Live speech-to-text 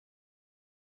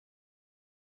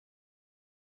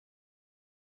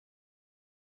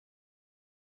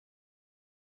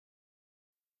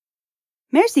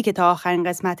مرسی که تا آخرین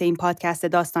قسمت این پادکست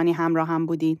داستانی همراه هم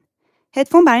بودین.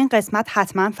 هدفون برای این قسمت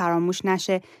حتما فراموش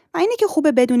نشه و اینه که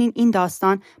خوبه بدونین این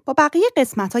داستان با بقیه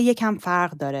قسمت‌ها یکم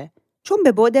فرق داره، چون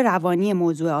به بعد روانی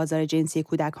موضوع آزار جنسی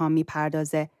کودکان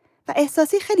میپردازه و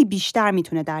احساسی خیلی بیشتر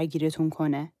میتونه درگیرتون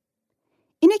کنه.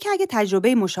 اینه که اگه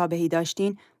تجربه مشابهی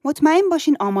داشتین، مطمئن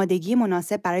باشین آمادگی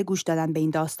مناسب برای گوش دادن به این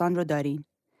داستان رو دارین.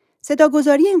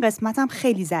 صداگذاری این قسمت هم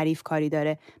خیلی ظریف کاری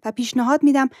داره و پیشنهاد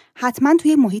میدم حتما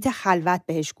توی محیط خلوت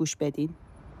بهش گوش بدین.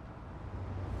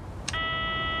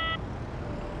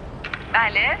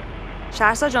 بله؟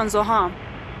 شهرزاد جان، زوهام.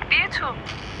 بیا تو.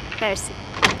 مرسی.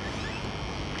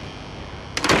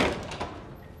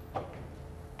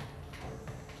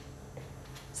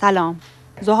 سلام.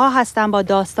 زوها هستم با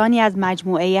داستانی از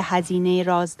مجموعه هزینه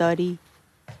رازداری.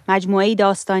 مجموعه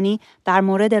داستانی در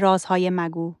مورد رازهای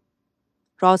مگو.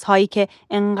 رازهایی که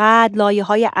انقدر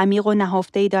لایه‌های عمیق و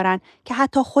نهفته‌ای دارن که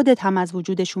حتی خودت هم از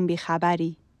وجودشون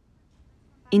بیخبری.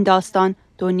 این داستان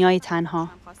دنیای تنها.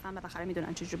 خواستم بالاخره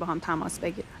میدونن چجوری با هم تماس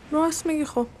بگیرن. راست میگی.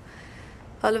 خب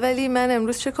حالا ولی من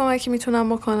امروز چه کمکی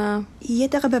میتونم بکنم؟ یه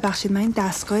دقیقه ببخشید، من این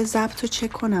دستگاه ضبط رو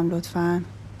چک کنم لطفاً.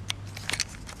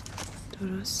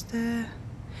 درسته.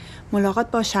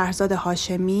 ملاقات با شهرزاد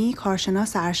هاشمی،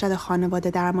 کارشناس ارشد خانواده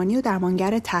درمانی و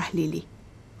درمانگر تحلیلی.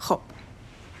 خب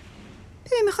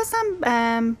ببین، میخواستم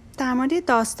در مورد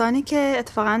داستانی که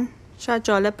اتفاقاً شاید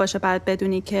جالب باشه برات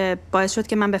بدونی که باعث شد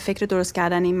که من به فکر درست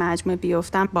کردن این مجموعه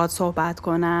بیفتم باهات صحبت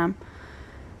کنم.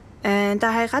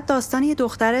 در حقیقت داستان یه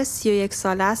دختر 31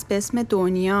 ساله است به اسم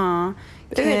دنیا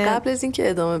که قبل از این که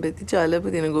ادامه بدی جالب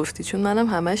بود اینو گفتی، چون منم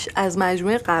همش از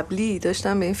مجموعه قبلی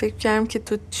داشتم به این فکر کردم که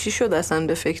تو چی شد اصلا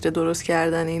به فکر درست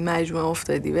کردن این مجموعه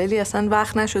افتادی، ولی اصلا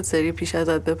وقت نشد سری پیش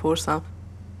ازت بپرسم.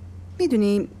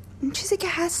 میدونی چیزی که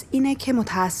هست اینه که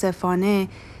متاسفانه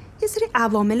یه سری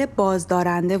عوامل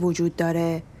بازدارنده وجود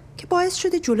داره که باعث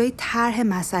شده جلوی طرح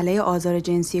مسئله آزار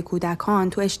جنسی کودکان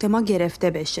تو اجتماع گرفته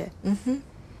بشه.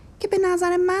 که به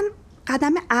نظر من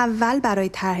قدم اول برای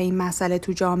طرح این مسئله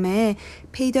تو جامعه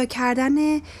پیدا کردن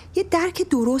یه درک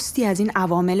درستی از این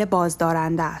عوامل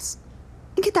بازدارنده است.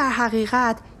 اینکه در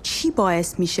حقیقت چی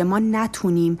باعث میشه ما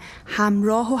نتونیم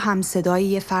همراه و همصدای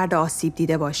یه فرد آسیب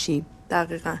دیده باشیم.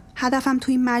 دقیقاً. هدفم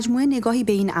تو این مجموعه نگاهی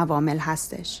به این عوامل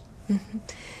هستش.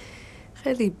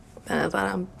 خیلی به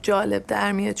نظرم جالب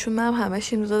در میاد، چون من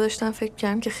همش این روزا داشتم فکر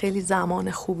کردم که خیلی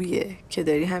زمان خوبیه که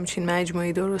داری همچین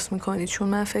مجموعی درست میکنی، چون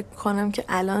من فکر کنم که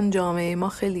الان جامعه ما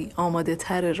خیلی آماده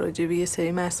تر راجع به یه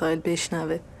سری مسائل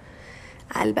بشنوه.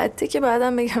 البته که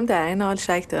بعدم بگم در این حال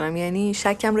شک دارم، یعنی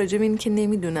شکم راجع به این که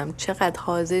نمیدونم چقدر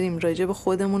حاضریم راجع به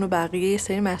خودمون و بقیه یه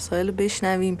سری مسائل رو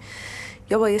بشنویم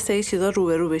یا با یه سری چیزا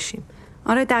روبرو بشیم.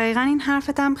 آره دقیقاً این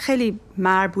حرفتم خیلی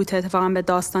مربوطه اتفاقا به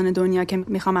داستان دنیا که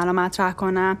میخوام الان مطرح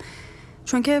کنم،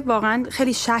 چون که واقعاً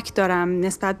خیلی شک دارم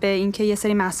نسبت به اینکه یه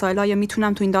سری مسائل ها یا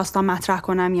میتونم تو این داستان مطرح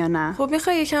کنم یا نه. خب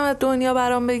میخوای یکم از دنیا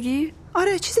برام بگی؟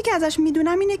 آره، چیزی که ازش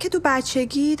میدونم اینه که تو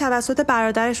بچگی توسط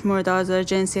برادرش مورد آزار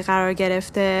جنسی قرار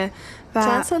گرفته و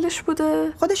چند سالش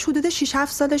بوده؟ خودش حدود 6-7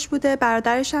 سالش بوده.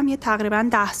 برادرش هم یه تقریباً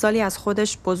 10 سالی از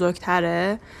خودش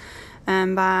بزرگتره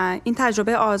و این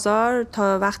تجربه آزار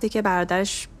تا وقتی که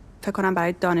برادرش فکر کنم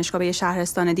برای دانشگاه به یه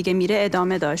شهرستان دیگه میره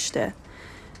ادامه داشته.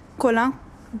 کلاً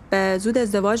به زود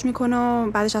ازدواج میکنه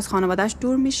و بعدش از خانوادهش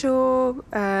دور میشه و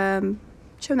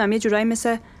چه میدونم یه جورایی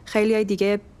مثل خیلی های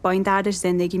دیگه با این دردش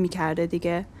زندگی میکرده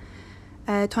دیگه،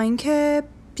 تا اینکه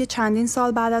یه چندین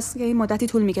سال بعد از یه مدتی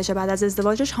طول میکشه بعد از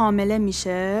ازدواجش حامله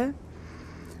میشه.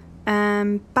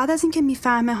 بعد از اینکه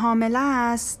میفهمه حامله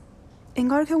است،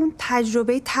 انگار که اون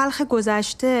تجربه تلخ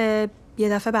گذشته یه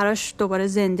دفعه براش دوباره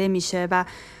زنده میشه و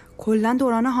کلا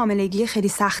دوران حاملگی خیلی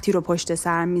سختی رو پشت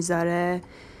سر میذاره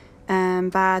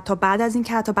و تا بعد از این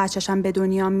که حتی بچه‌ش هم به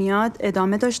دنیا میاد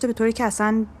ادامه داشته، به طوری که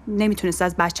اصلا نمیتونست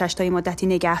از بچه‌ش تا این مدتی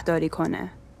نگهداری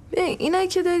کنه. اینایی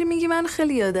که داری میگی من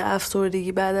خیلی یاد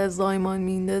افسردگی بعد از زایمان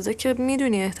میندازه که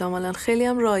میدونی احتمالاً خیلی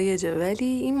هم رایجه، ولی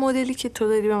این مدلی که تو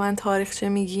داری به من تاریخچه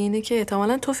میگی اینه که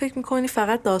احتمالاً تو فکر میکنی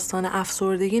فقط داستان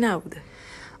افسردگی نبوده.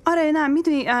 آره نه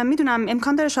میدونم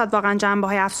امکان داره شاید واقعا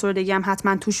جنبه‌های افسردگی هم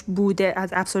حتما توش بوده، از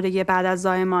افسردگی بعد از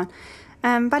زایمان،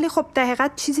 ولی خب در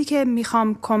حقیقت چیزی که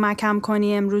میخوام کمکم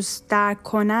کنی امروز درک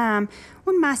کنم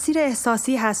اون مسیر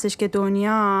احساسی هستش که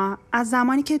دنیا از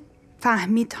زمانی که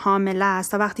فهمید حامله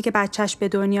است تا وقتی که بچهش به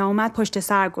دنیا اومد پشت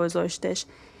سر گذاشتش.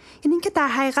 یعنی اینکه در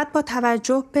حقیقت با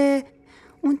توجه به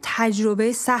اون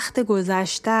تجربه سخت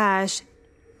گذشتهش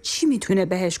چی میتونه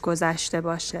بهش گذشته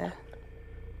باشه.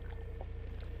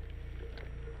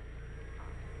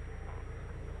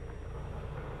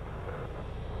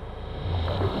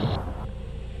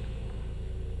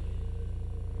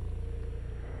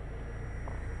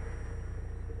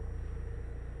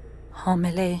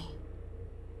 حامله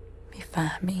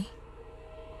میفهمی؟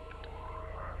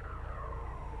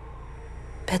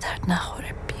 به درد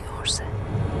نخوره بیارزه.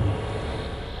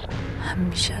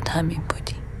 همیشه همین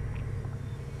بودی.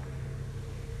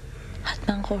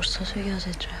 حتما قرصاتو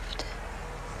یادت رفته.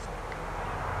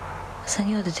 اصلا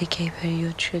یادت کی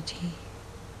پریود شدی؟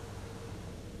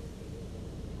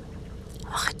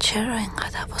 آخه چرا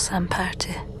اینقدر حواسم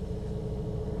پرته؟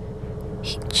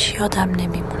 هیچ یادم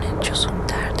نمیمونه جز اون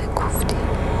درد کوفتی.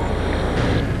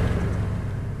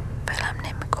 بلم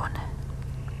نمیکنه.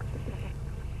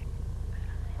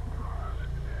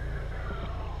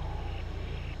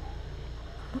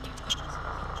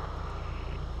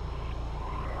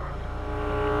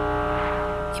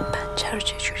 این بچه رو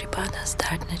چجوری باید از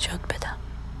درد نجات بدم؟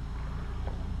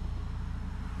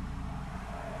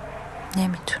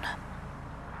 نمیتونم.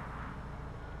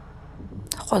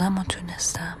 خودم رو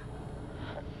تونستم.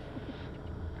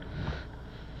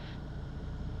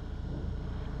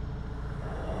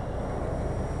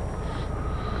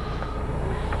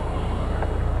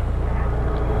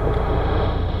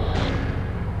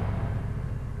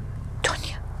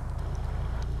 دنیا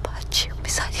باید چی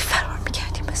میزدی فرار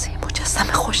میکردی مثل این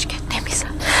مجسمه خوشگل نمیزد.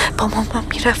 با مامان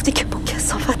میرفتی که با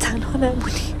کثافت تنها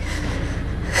نمونی.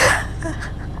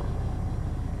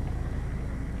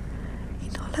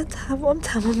 این حالت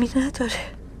تمامی نداره.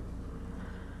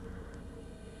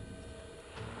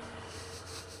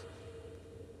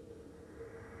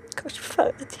 کاش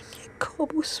فقط این یک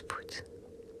کابوس بود.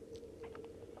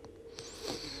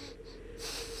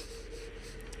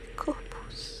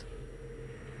 کابوس.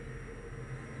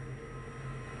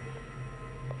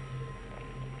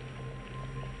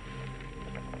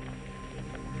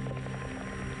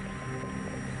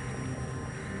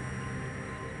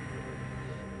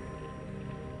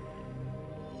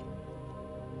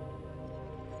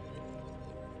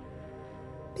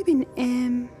 ببین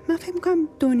من فکر میکنم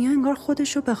دنیا انگار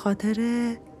خودش رو به خاطر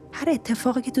هر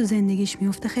اتفاقی که تو زندگیش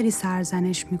میفته خیلی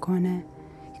سرزنش میکنه.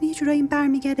 یعنی یه جورایی این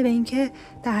برمیگرده به این که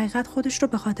در حقیقت خودش رو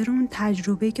به خاطر اون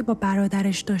تجربه‌ای که با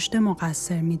برادرش داشته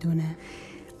مقصر میدونه.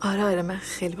 آره من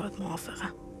خیلی باهات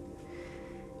موافقم.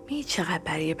 می چقدر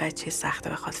برای یه بچه سخته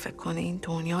بخواد فکر کنه این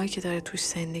دنیایی که داره توش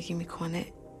زندگی میکنه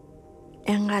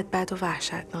انقدر بد و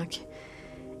وحشتناک،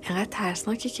 انقدر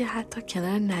ترسناکه که حتی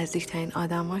کنار نزدیکترین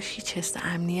آدماش هیچ حس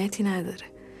امنیتی نداره.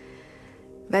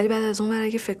 ولی بعد از اون ور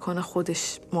اگه فکر کنه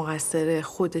خودش مقصره،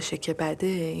 خودشه که بده،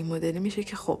 این مدلی میشه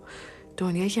که خب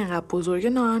دنیایی که انقدر بزرگه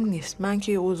ناامن نیست، من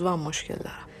که یه عضوم مشکل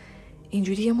دارم.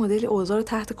 اینجوری یه مدل اوضاع رو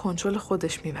تحت کنترل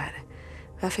خودش میبره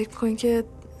و فکر میکنه که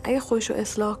اگه خودش رو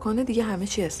اصلاح کنه دیگه همه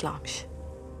چی اصلاح میشه.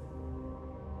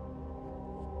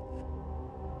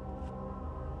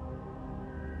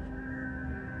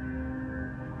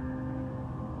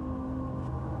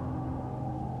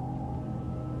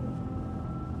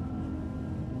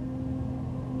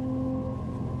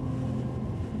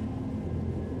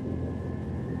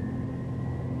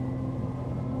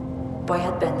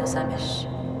 باید بندازمش.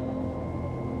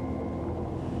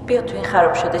 بیا تو این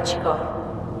خراب شده چیکار؟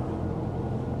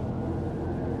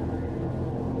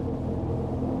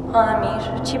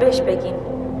 امیر چی بهش بگیم؟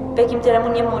 بگیم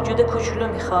دلمون یه موجود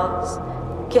کوچولو میخواست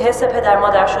که حس پدر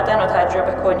مادر شدن رو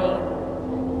تجربه کنیم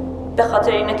به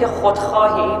خاطر اینه که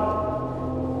خودخواهیم؟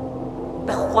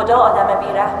 به خدا آدم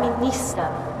بیرحمی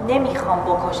نیستم، نمیخوام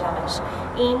بکشمش.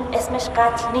 این اسمش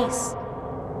قتل نیست.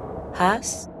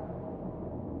 هست؟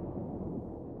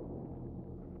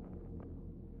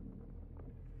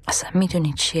 اصلا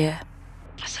میدونی چیه؟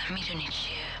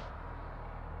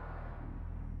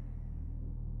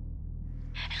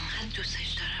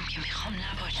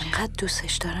 انقدر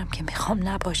دوستش دارم که میخوام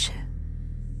نباشه.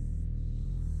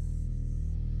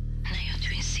 نیا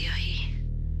تو این سیاهی.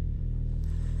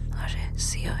 آره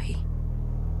سیاهی.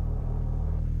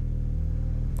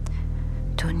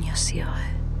 دنیا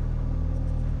سیاهه.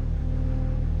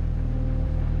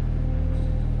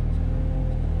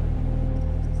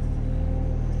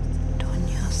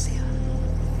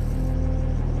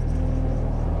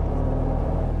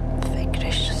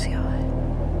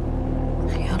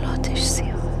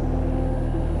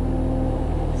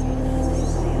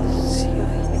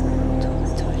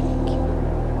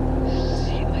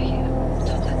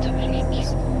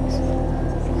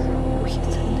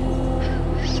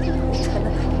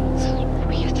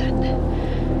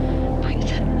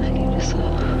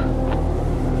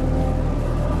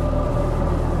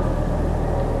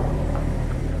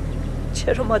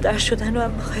 چرا مادر شدن رو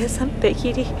هم میخوای ازم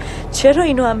بگیری؟ چرا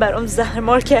اینو هم برام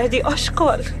زهرمار کردی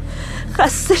آشغال؟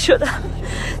 خسته شدم،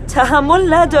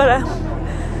 تحمل ندارم.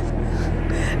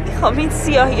 میخوام این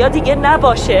سیاهی ها دیگه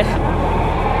نباشه.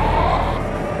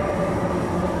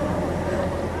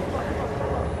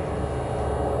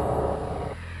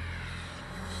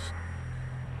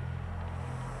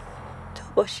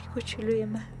 باشی کوچولوی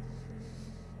من.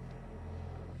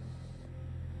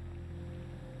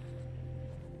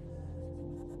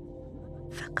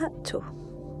 فقط تو.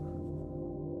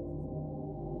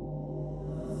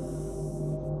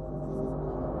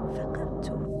 فقط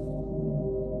تو.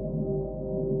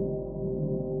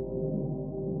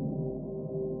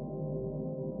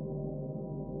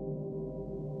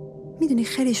 میدونی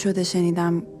خیلی شده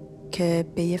شنیدم که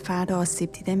به یه فرد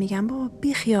آسیب دیده میگن بابا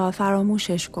بی خیال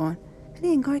فراموشش کن. ولی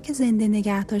انگار که زنده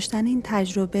نگه داشتن این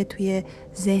تجربه توی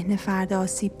ذهن فرد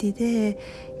آسیب دیده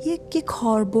یه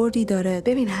کاربردی داره.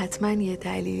 ببین حتما یه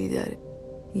دلیلی داره.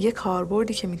 یه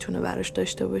کاربردی که میتونه براش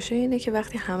داشته باشه اینه که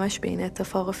وقتی همش به این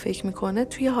اتفاق فکر میکنه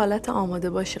توی حالت آماده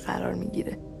باشی قرار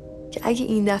میگیره که اگه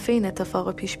این دفعه این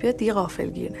اتفاق پیش بیاد دیگه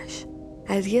غافلگیر نشه.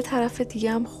 از یه طرف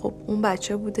دیگه هم خب اون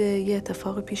بچه بوده، یه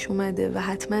اتفاق پیش اومده و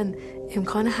حتما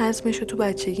امکان هضمش رو تو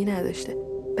بچگی نداشته.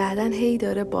 بعدن هی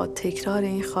داره با تکرار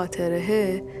این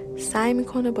خاطره سعی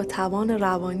میکنه با توان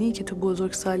روانی که تو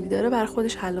بزرگسالی داره بر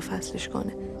خودش حل و فصلش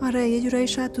کنه. آره یه جورایی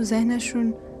شاید تو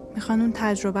ذهنشون میخوان اون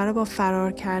تجربه رو با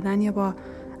فرار کردن یا با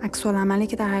عکس العملی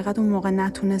که در حقیقت اون موقع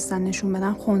نتونستن نشون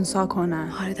بدن خنثی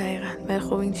کنن. آره دقیقاً. ولی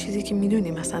خب این چیزی که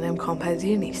میدونی مثلا امکان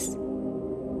پذیر نیست.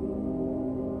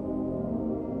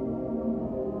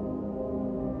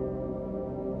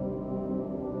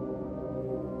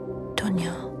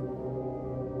 دنیا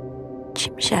چی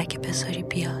میشه اگه بذاری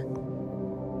بیاد؟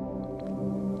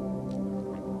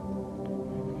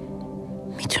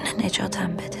 میتونه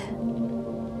نجاتم بده،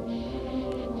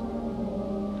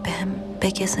 بهم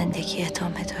بگه زندگی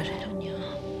ادامه داره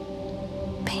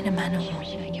بین من و اون.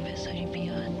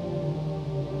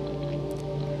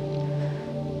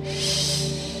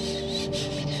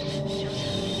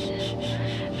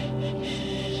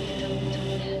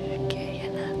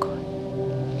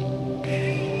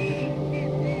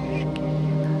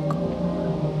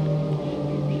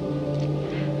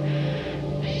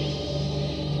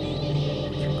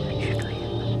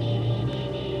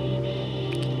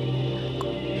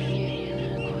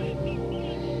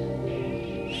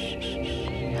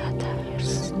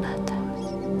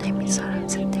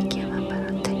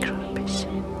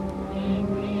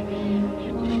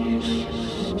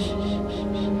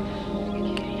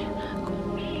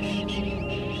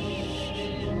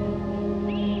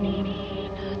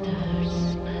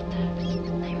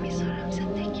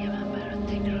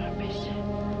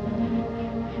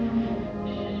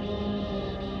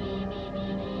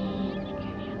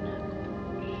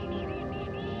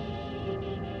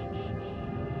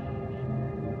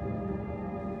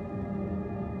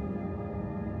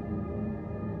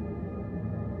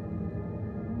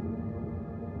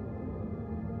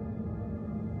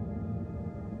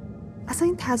 اصلا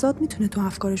این تضاد میتونه تو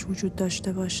افکارش وجود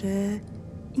داشته باشه؟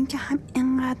 اینکه هم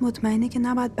انقدر مطمئنه که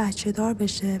نباید بچه دار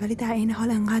بشه ولی در این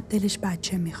حال انقدر دلش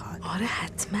بچه میخواد. آره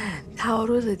حتما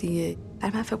تعارض دیگه.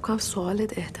 ولی من فکر کنم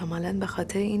سوالت احتمالاً به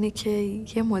خاطر اینه که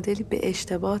یه مدلی به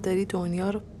اشتباه داری دنیا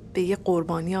رو به یه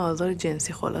قربانی آزار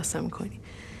جنسی خلاصه میکنی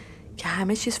که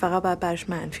همه چیز فقط باید برش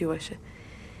منفی باشه.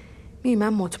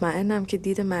 من مطمئنم که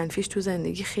دید منفیش تو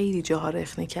زندگی خیلی جاها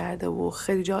رخنه کرده و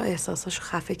خیلی جاها احساساشو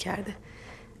خفه کرده،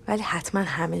 ولی حتما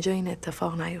همه جا این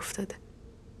اتفاق نیفتاده.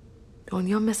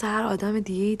 دنیا مثل هر آدم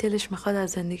دیگه‌ای دلش میخواد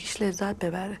از زندگیش لذت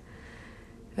ببره،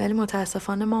 ولی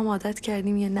متاسفانه ما عادت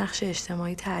کردیم یه نقش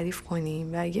اجتماعی تعریف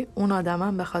کنیم و اگه اون آدم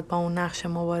هم بخواد با اون نقش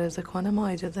مبارزه کنه ما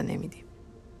اجازه نمیدیم.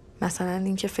 مثلا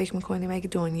اینکه فکر میکنیم اگه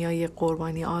دنیا یه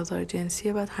قربانی آزار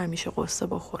جنسیه باید همیشه قصه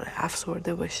بخوره،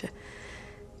 افسرده باشه.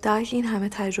 در حالی این همه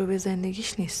تجربه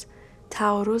زندگیش نیست.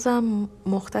 تعارضم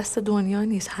مختص دنیا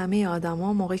نیست. همه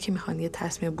آدما موقعی که میخوان یه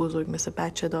تصمیم بزرگ مثل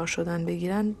بچه دار شدن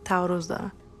بگیرن تعارض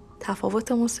دارن.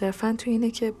 تفاوتمون صرفاً تو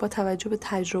اینه که با توجه به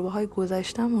تجربه های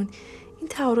گذشتمون این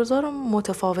تعارضا رو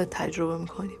متفاوت تجربه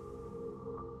میکنیم.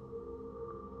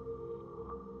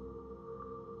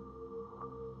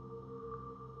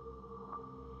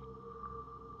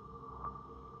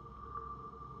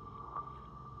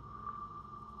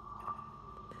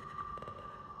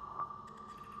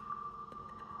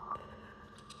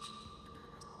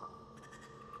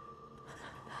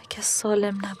 اگه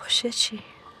سالم نباشه چی؟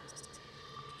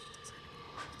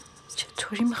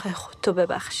 چطوری میخوای خودتو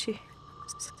ببخشی؟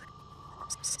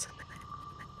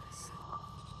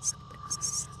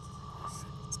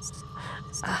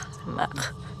 احمق،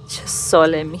 چه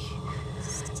سالمی.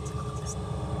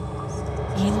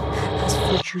 این از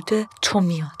وجود تو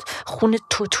میاد، خون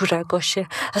تو رگاشه،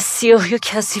 از سیاهی و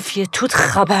کثیفی توت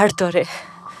خبر داره.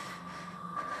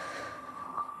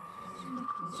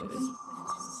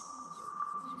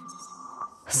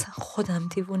 اصلا خودم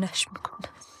دیوونش میکنم.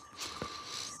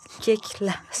 یک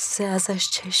لحظه ازش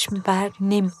چشم بر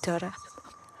نمیدارم.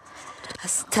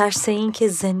 از ترس این که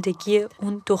زندگی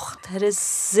اون دختر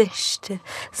زشت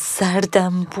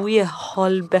زردنبوی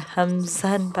حال به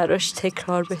همزن براش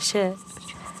تکرار بشه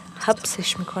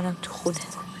حبسش میکنم تو خونه،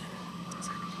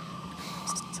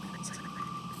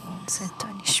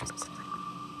 زندانیش میکنم.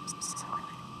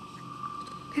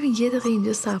 ببین یه دقیقه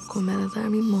اینجا صبر کن، به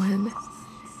نظرم این مهمه.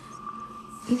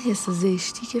 این حس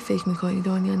زشتی که فکر میکنی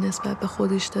دنیا نسبت به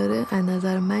خودش داره از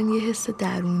نظر من یه حس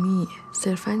درونیه،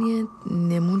 صرفا یه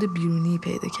نمود بیرونی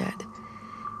پیدا کرده.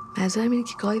 نظرم اینه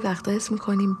که گاهی وقتا حس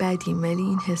میکنیم بدیم، ولی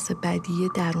این حس بدیه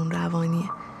درون روانیه،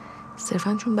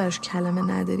 صرفا چون براش کلمه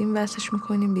نداریم وصلش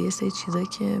میکنیم به یه سری چیزایی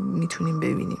که میتونیم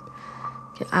ببینیم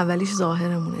که اولیش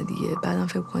ظاهرمونه دیگه، بعدم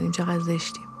فکر کنیم چقدر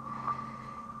زشتیم،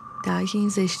 در حالی که این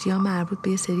زشتی ها مربوط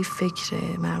به یه سری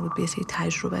فکره، مربوط به یه سری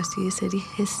تجربه است، یه سری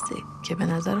حسه که به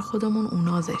نظر خودمون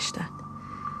اونا زشتن.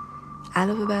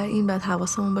 علاوه بر این باید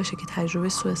حواسمون باشه که تجربه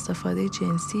سوء استفاده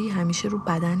جنسی همیشه رو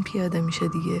بدن پیاده میشه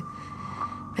دیگه،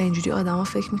 و اینجوری آدما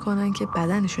فکر میکنن که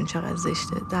بدنشون چقدر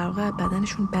زشته، در واقع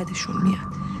بدنشون بدشون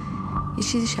میاد. یه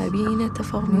چیزی شبیه این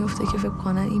اتفاق میفته که فکر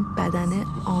کنن این بدنه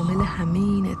عامل همه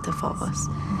این اتفاق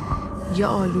است، یا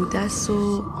آلوده است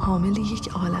و حامل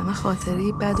یک عالمه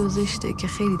خاطره بد و زشته که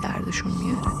خیلی دردشون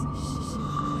میاره.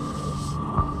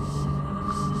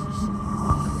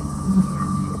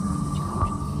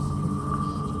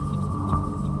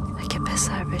 اگه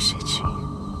پسر بشه چی؟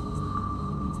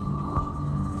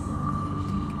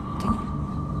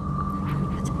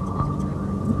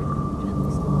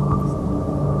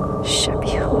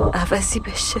 شبیه و عوضی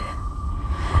بشه،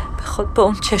 بخواد با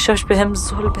اون چشاش به هم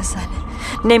زل بزنه،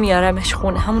 نمیارمش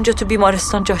خونه، همونجا تو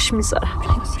بیمارستان جاش میذارم.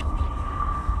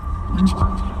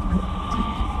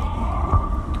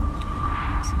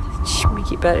 چی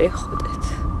میگی برای خودت؟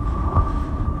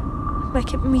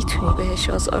 مگه میتونی بهش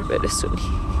آزار برسونی؟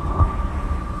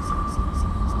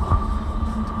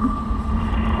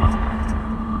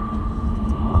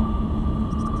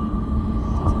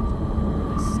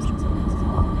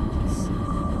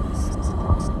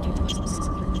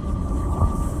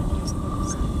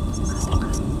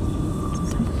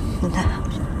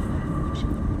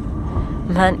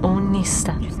 من اون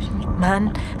نیستم،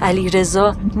 من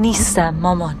علیرضا نیستم.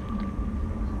 مامان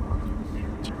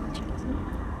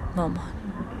مامان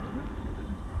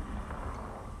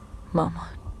مامان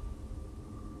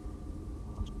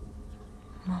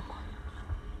مامان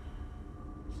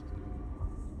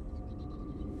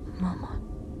مامان.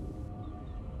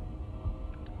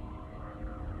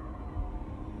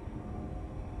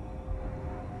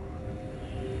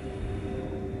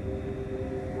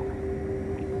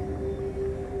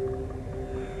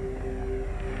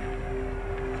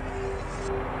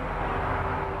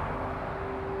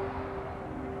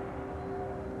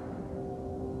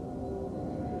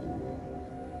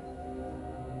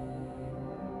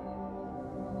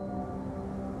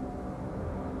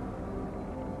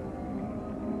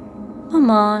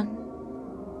 مامان،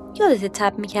 یادت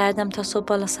تب میکردم تا صبح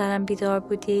بالا سرم بیدار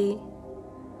بودی؟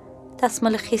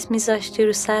 دستمال خیس میذاشتی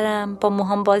رو سرم، با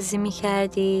موهام بازی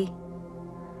میکردی؟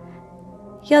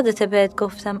 یادت بهت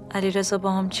گفتم علیرضا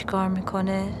با هم چی کار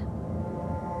میکنه؟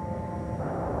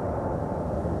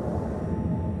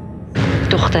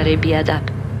 دختره بیادب،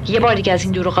 یه بار دیگه از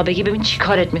این دروغا بگی ببین چی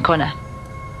کارت میکنم.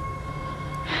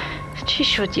 چی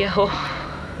شد یهو؟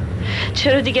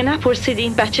 چرا دیگه نپرسیدی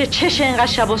این بچه چشه اینقدر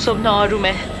شب و صبح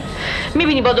ناآرومه؟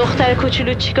 میبینی با دختر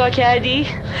کوچولو چیکار کردی؟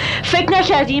 فکر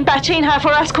نکردی این بچه این حرفا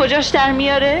رو از کجاش در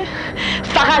میاره؟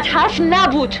 فقط حرف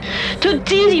نبود، تو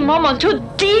دیدی مامان، تو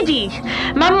دیدی.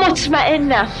 من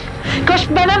مطمئنم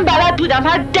کاش منم بلد بودم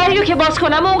هر دریو که باز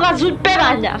کنم اونقدر زود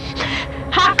ببندم.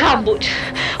 حقم بود،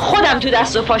 خودم تو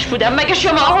دست و پاش بودم. مگه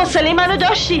شما حوصله منو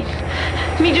داشتی؟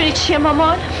 میدونی چیه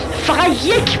مامان؟ فقط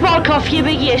یک بار کافیه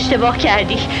بگی اشتباه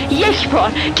کردی، یک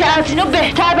بار که از اینو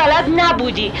بهتر بلد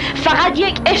نبودی، فقط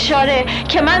یک اشاره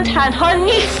که من تنها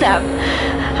نیستم.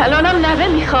 الانم نوه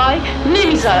میخوای؟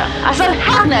 نمیذارم، اصلا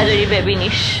حق نداری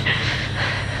ببینیش.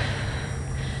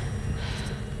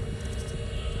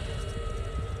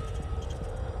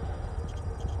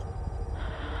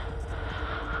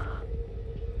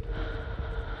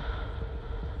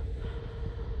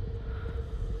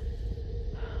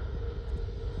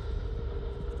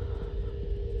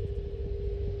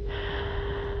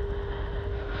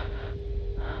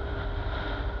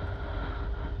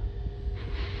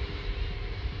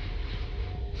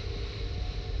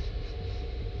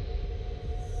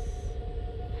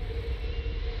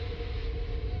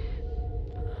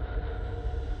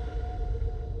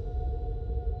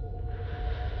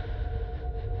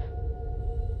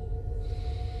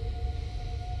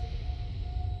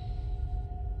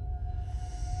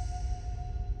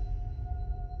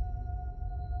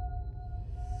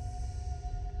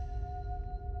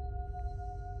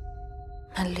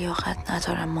 من لیاقت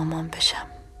ندارم مامان بشم.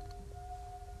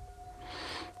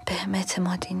 بهم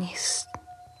اعتمادی نیست.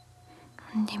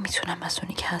 نمیتونم از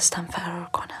اونی که هستم فرار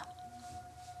کنم.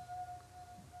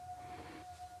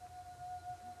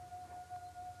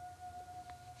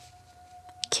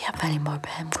 کی اولین بار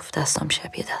بهم گفت دستام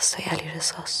شبیه دستای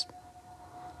علیرضاست؟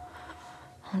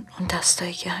 اون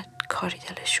دستایی که کاری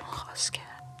دلشون خواست کرد.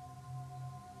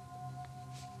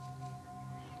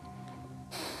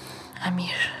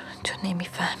 امیر، تو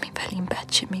نمیفهمی ولی این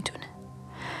بچه میدونه.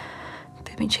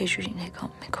 ببین چه جوری نگاه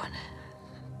میکنه.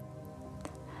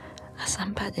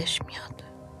 اصلا بدش میاد.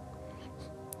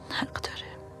 حق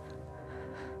داره.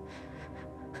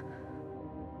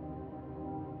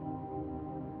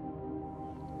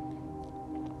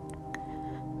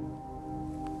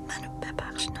 منو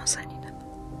ببخش نازنینم.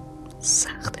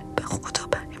 سخته، به خدا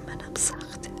برای منم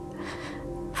سخته،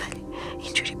 ولی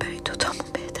اینجوری برای دوتامون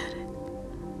بهتره.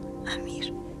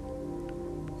 امیر،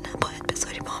 نباید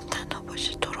بذاری با هم تنها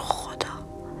باشی. تو رو خدا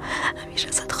امیر،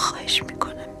 ازت خواهش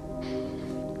میکنم.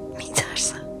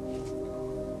 میترسم.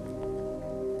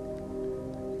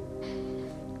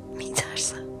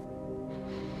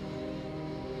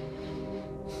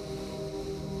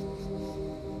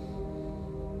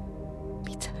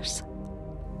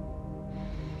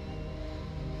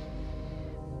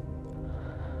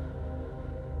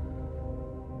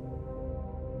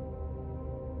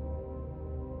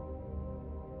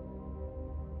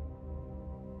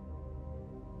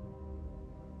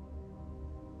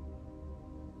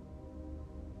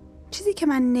 چیزی که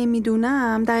من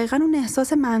نمیدونم دقیقاً اون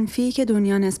احساس منفی که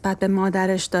دنیا نسبت به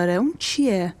مادرش داره اون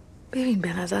چیه؟ ببین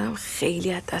به نظرم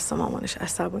خیلی از دست مامانش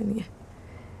عصبانیه.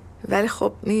 ولی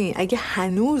خب اگه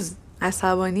هنوز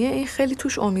عصبانیه این خیلی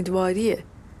توش امیدواریه.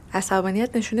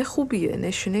 عصبانیت نشونه خوبیه.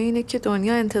 نشونه اینه که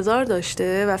دنیا انتظار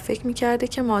داشته و فکر میکرده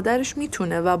که مادرش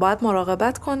میتونه و باید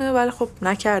مراقبت کنه، ولی خب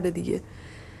نکرده دیگه.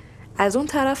 از اون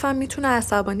طرف هم میتونه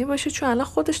عصبانی باشه چون الان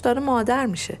خودش داره مادر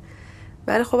میشه،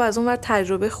 ولی خب از اون ور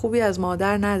تجربه خوبی از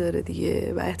مادر نداره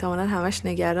دیگه و احتمالاً همش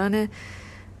نگرانه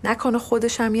نکنه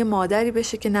خودش هم یه مادری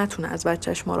بشه که نتونه از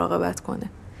بچهش مراقبت کنه.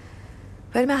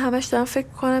 ولی من همش دارم فکر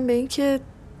کنم به این که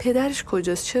پدرش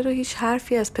کجاست؟ چرا هیچ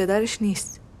حرفی از پدرش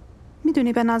نیست؟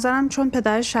 میدونی به نظرم چون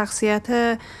پدرش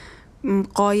شخصیت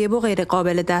غایب و غیر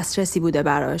قابل دسترسی بوده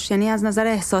براش، یعنی از نظر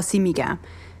احساسی میگم،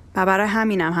 و برای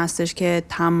همینم هستش که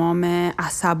تمام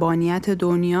عصبانیت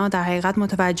دنیا در حقیقت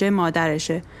متوجه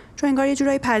مادرشه، چون انگار یه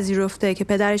جورایی پذیرفته که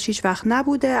پدرش هیچ وقت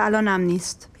نبوده الانم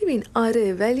نیست. ببین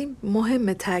آره، ولی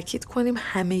مهمه تاکید کنیم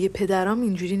همه پدرام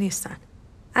اینجوری نیستن.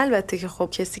 البته که خب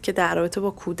کسی که در رابطه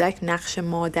با کودک نقش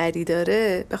مادری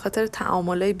داره به خاطر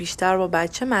تعاملای بیشتر با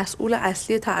بچه مسئول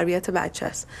اصلی تربیت بچه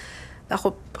است و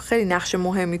خب خیلی نقش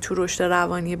مهمی تو رشد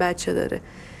روانی بچه داره،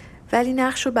 ولی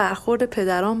نقش و برخورد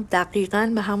پدرام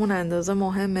دقیقاً به همون اندازه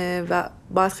مهمه و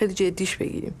باید خیلی جدیش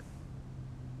بگیریم.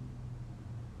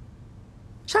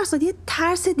 شخصا یه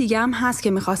ترس دیگه هم هست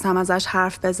که میخواستم ازش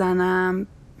حرف بزنم،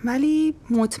 ولی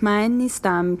مطمئن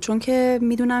نیستم چون که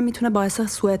میدونم میتونه باعث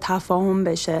سوء تفاهم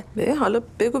بشه. حالا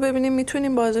بگو ببینیم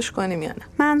میتونیم بازش کنیم یا نه.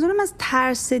 منظورم از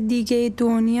ترس دیگه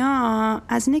دنیا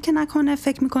از اینه که نکنه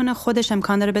فکر میکنه خودش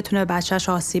امکان داره بتونه به بچهش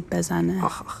آسیب بزنه.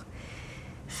 آخ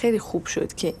خیلی خوب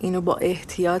شد که اینو با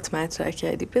احتیاط مطرح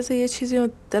کردی. بذار یه چیزی رو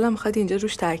دلم میخواد اینجا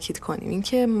روش تاکید کنیم، این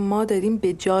که ما داریم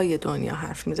به جای دنیا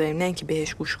حرف میزنیم، نه اینکه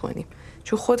بهش گوش کنیم،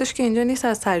 چون خودش که اینجا نیست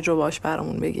از تجربه‌اش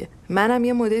برامون بگه. منم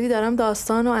یه مدلی دارم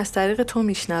داستانو از طریق تو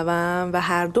میشنوم و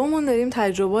هر دومون داریم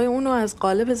تجربه اونو از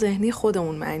قالب ذهنی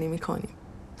خودمون معنی میکنیم.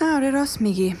 آره راست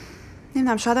میگی.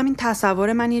 نمیدونم، شایدم این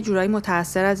تصور من یه جورایی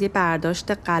متأثر از یه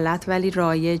برداشت غلط ولی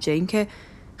رایجه، این که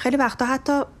خیلی وقتا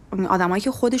حتی آدمایی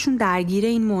که خودشون درگیر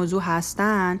این موضوع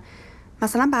هستن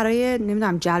مثلا برای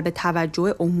نمیدونم جلب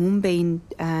توجه عموم به این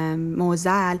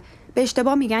معضل به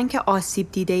اشتباه میگن که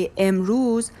آسیب دیده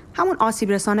امروز همون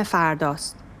آسیب رسان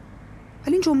فرداست،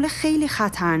 ولی این جمله خیلی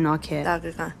خطرناکه.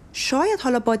 دقیقاً. شاید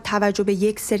حالا با توجه به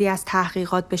یک سری از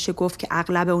تحقیقات بشه گفت که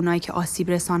اغلب اونایی که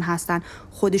آسیب رسان هستن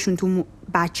خودشون تو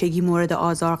بچگی مورد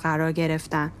آزار قرار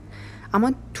گرفتن،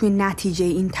 اما توی نتیجه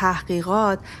این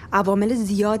تحقیقات عوامل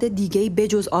زیاد دیگه‌ای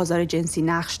بجز آزار جنسی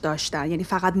نقش داشتن، یعنی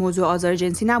فقط موضوع آزار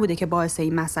جنسی نبوده که باعث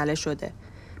این مسئله شده.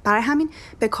 برای همین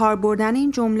به کار بردن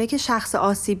این جمله که شخص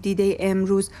آسیب دیده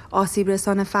امروز آسیب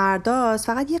رسان فرداست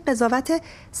فقط یه قضاوت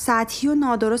سطحی و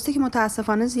نادرسته که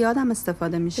متاسفانه زیاد هم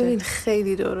استفاده میشه. ببین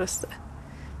خیلی درسته.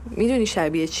 میدونی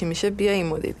شبیه چی میشه؟ بیا این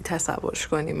مدلی تصورش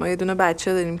کنیم. ما یه دونه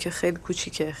بچه داریم که خیلی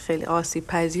کوچیکه، خیلی آسیب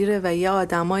پذیره و یه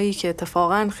آدمایی که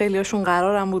اتفاقا خیلیاشون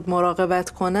قرارم بود مراقبت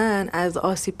کنن از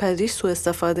آسیب پذیری سوء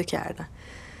استفاده کردن.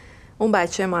 اون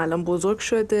بچه ما الان بزرگ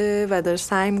شده و داره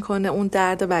سعی میکنه اون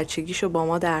درد بچگیشو با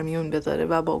ما در میون بذاره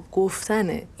و با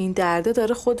گفتن این درده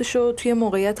داره خودشو توی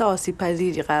موقعیت آسیب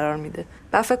پذیری قرار میده.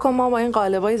 و فکر کنم ما با این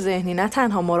قالبای ذهنی نه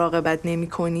تنها مراقبت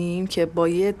نمیکنیم که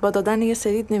با دادن یه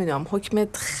سری نمیدونم حکم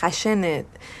خشن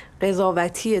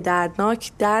قضاوتی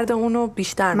دردناک درد اونو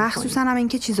بیشتر میکنیم. مخصوصا هم این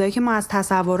که چیزایی که ما از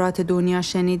تصورات دنیا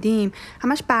شنیدیم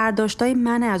همش برداشتای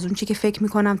منه از اون چی که فکر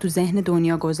میکنم تو ذهن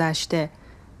دنیا گذشته.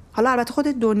 حالا البته خود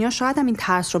دنیا شاید هم این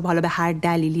تأثیر رو حالا به هر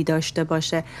دلیلی داشته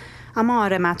باشه، اما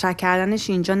آره مطرح کردنش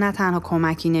اینجا نه تنها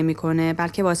کمکی نمیکنه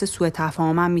بلکه باعث سوء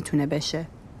تفاهم هم میتونه بشه.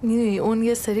 میدونی اون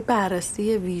یه سری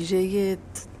بررسی ویژه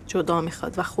جدا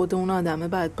میخواد و خود اون آدمه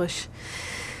باید باشه.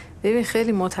 ببین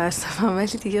خیلی متاسفم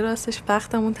ولی دیگه راستش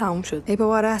وقتمون تموم شد. ای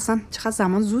بابا اصلا چقدر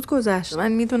زمان زود گذشت.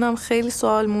 من میدونم خیلی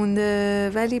سوال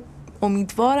مونده ولی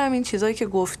امیدوارم این چیزایی که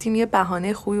گفتیم یه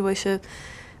بهانه خوبی باشه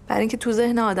برای اینکه تو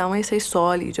ذهن آدم‌ها یه سری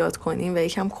سوال ایجاد کنیم و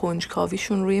یکم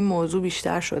کنجکاویشون روی این موضوع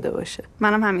بیشتر شده باشه.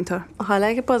 منم همینطور. حالا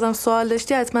اگه بازم سوال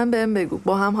داشتی حتما بهم بگو.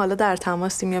 با هم حالا در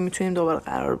تماسیم یا میتونیم دوباره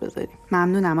قرار بذاریم.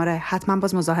 ممنونم. آره حتما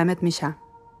باز مزاحمت میشم.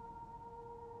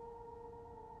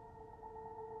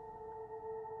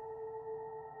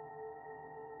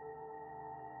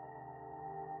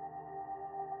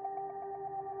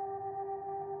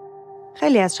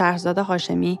 خیلی از شهرزاد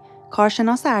هاشمی،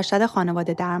 کارشناس ارشد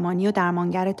خانواده درمانی و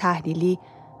درمانگر تحلیلی،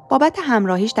 بابت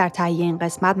همراهیش در تهیه این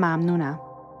قسمت ممنونم.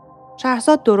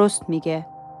 شهرزاد درست میگه.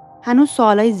 هنوز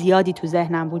سوالای زیادی تو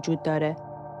ذهنم وجود داره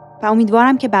و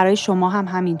امیدوارم که برای شما هم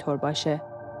همینطور باشه.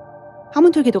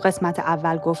 همونطور که تو قسمت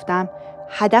اول گفتم،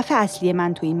 هدف اصلی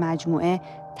من تو این مجموعه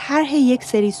طرح یک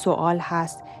سری سوال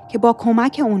هست که با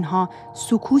کمک اونها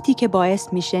سکوتی که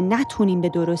باعث میشه نتونیم به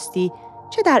درستی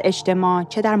چه در اجتماع،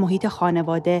 چه در محیط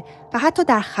خانواده و حتی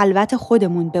در خلوت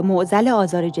خودمون به معضل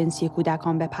آزار جنسی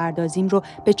کودکان بپردازیم رو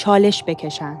به چالش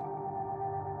بکشن.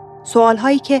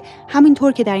 سوالهایی که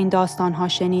همینطور که در این داستانها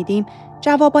شنیدیم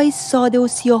جوابای ساده و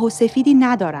سیاه و سفیدی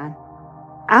ندارن.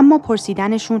 اما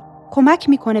پرسیدنشون کمک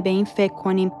میکنه به این فکر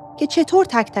کنیم که چطور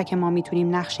تک تک ما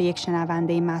میتونیم نقش یک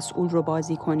شنونده مسئول رو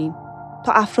بازی کنیم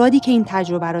تا افرادی که این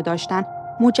تجربه رو داشتن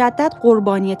مجدد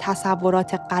قربانی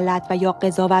تصورات غلط و یا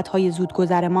قضاوت‌های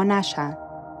زودگذر ما نشن.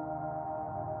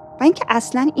 و اینکه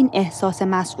اصلاً این احساس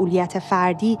مسئولیت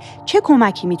فردی چه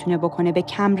کمکی میتونه بکنه به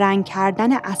کم رنگ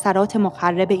کردن اثرات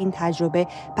مخرب این تجربه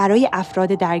برای افراد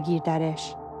درگیر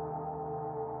درش.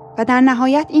 و در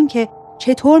نهایت اینکه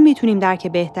چطور میتونیم درک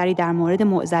بهتری در مورد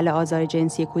معضل آزار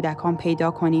جنسی کودکان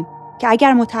پیدا کنیم که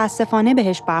اگر متاسفانه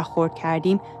بهش برخورد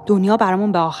کردیم دنیا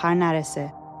برامون به آخر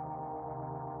نرسه.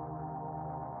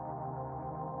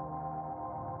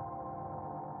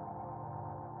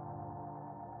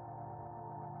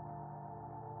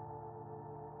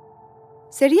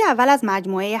 سری اول از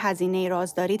مجموعه هزینه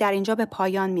رازداری در اینجا به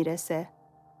پایان میرسه.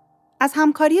 از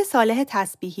همکاری صالح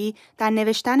تسبیحی در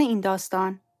نوشتن این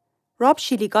داستان، راب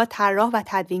شیلیگا طراح و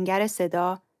تدوینگر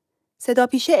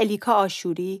صداپیشه الیکا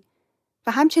آشوری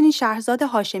و همچنین شهرزاد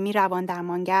هاشمی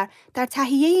رواندرمانگر در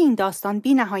تهیه این داستان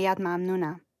بی نهایت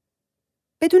ممنونم.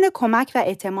 بدون کمک و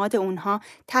اعتماد اونها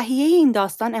تهیه این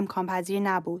داستان امکان پذیر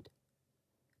نبود.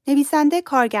 نویسنده،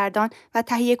 کارگردان و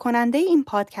تهیه کننده این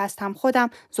پادکست هم خودم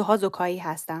زها زکایی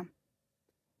هستم.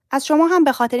 از شما هم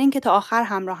به خاطر اینکه تا آخر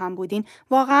همراه هم بودین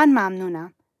واقعاً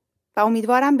ممنونم و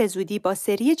امیدوارم به زودی با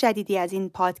سری جدیدی از این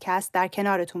پادکست در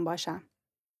کنارتون باشم.